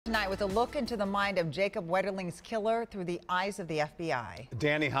Tonight with a look into the mind of Jacob Wetterling's killer through the eyes of the FBI.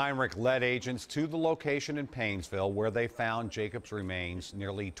 Danny Heinrich led agents to the location in Paynesville where they found Jacob's remains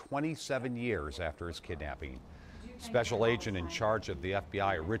nearly 27 years after his kidnapping. Special agent in charge of the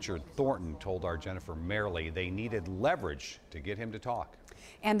FBI, Richard Thornton, told our Jennifer Mayerle they needed leverage to get him to talk.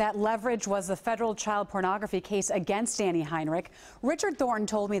 And that leverage was the federal child pornography case against Danny Heinrich. Richard Thornton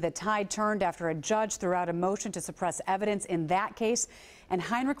told me the tide turned after a judge threw out a motion to suppress evidence in that case, and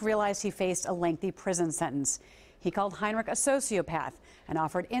Heinrich realized he faced a lengthy prison sentence. He called Heinrich a sociopath and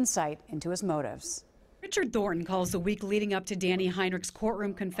offered insight into his motives. Richard Thornton calls the week leading up to Danny Heinrich's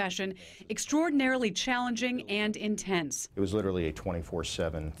courtroom confession extraordinarily challenging and intense. It was literally a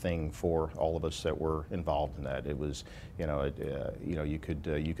 24/7 thing for all of us that were involved in that. It was, you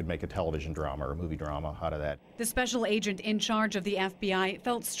could make a television drama or a movie drama out of that. The special agent in charge of the FBI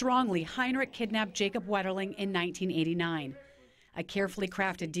felt strongly Heinrich kidnapped Jacob Wetterling in 1989. A carefully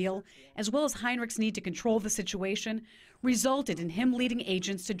crafted deal, as well as Heinrich's need to control the situation, resulted in him leading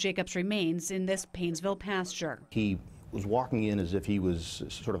agents to Jacob's remains in this Paynesville pasture. He was walking in as if he was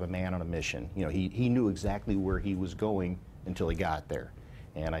sort of a man on a mission. He knew exactly where he was going until he got there.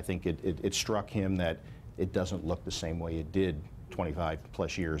 And I think it struck him that it doesn't look the same way it did 25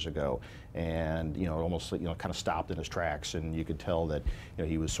 plus years ago, and almost kind of stopped in his tracks, and you could tell that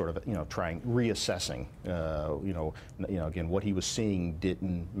he was sort of reassessing. Again, what he was seeing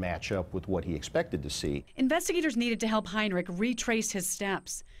didn't match up with what he expected to see. Investigators needed to help Heinrich retrace his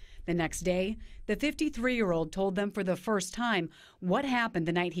steps. The next day, the 53-year-old told them for the first time what happened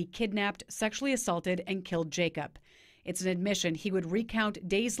the night he kidnapped, sexually assaulted, and killed Jacob. It's an admission he would recount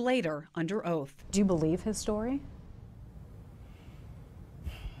days later under oath. Do you believe his story?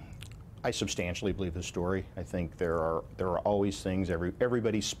 I substantially believe his story. I think there are always things,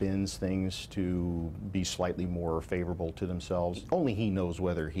 everybody spins things to be slightly more favorable to themselves. Only he knows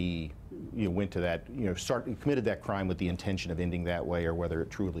whether he went to that, committed that crime with the intention of ending that way, or whether it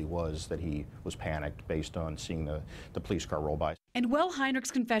truly was that he was panicked based on seeing the police car roll by. And while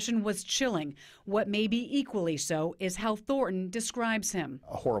Heinrich's confession was chilling, what may be equally so is how Thornton describes him.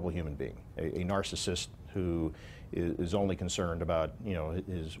 A horrible human being, a narcissist who is only concerned about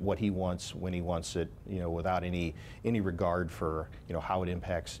what he wants when he wants it, without any regard for how it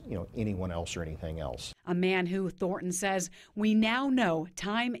impacts anyone else or anything else. A man who, Thornton says, we now know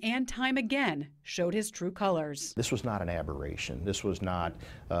time and time again showed his true colors. This was not an aberration. This was not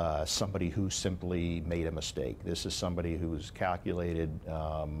somebody who simply made a mistake. This is somebody who was calculated,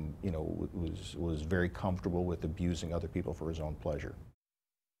 was very comfortable with abusing other people for his own pleasure.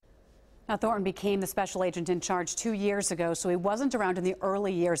 Now, Thornton became the special agent in charge 2 years ago, so he wasn't around in the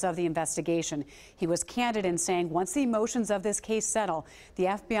early years of the investigation. He was candid in saying once the emotions of this case settle, the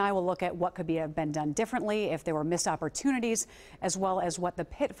FBI will look at what could have been done differently, if there were missed opportunities, as well as what the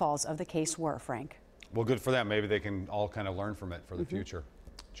pitfalls of the case were, Frank. Well, good for them. Maybe they can all kind of learn from it for the future.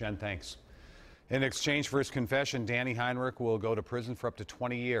 Jen, thanks. In exchange for his confession, Danny Heinrich will go to prison for up to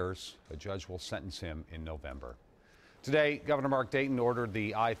 20 years. A judge will sentence him in November. Today, Governor Mark Dayton ordered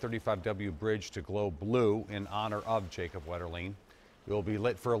the I-35W bridge to glow blue in honor of Jacob Wetterling. It will be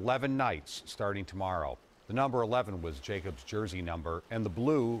lit for 11 nights starting tomorrow. The number 11 was Jacob's jersey number, and the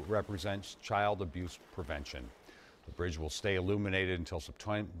blue represents child abuse prevention. The bridge will stay illuminated until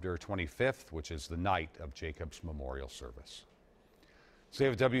September 25th, which is the night of Jacob's memorial service. Stay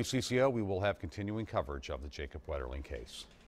with WCCO. We will have continuing coverage of the Jacob Wetterling case.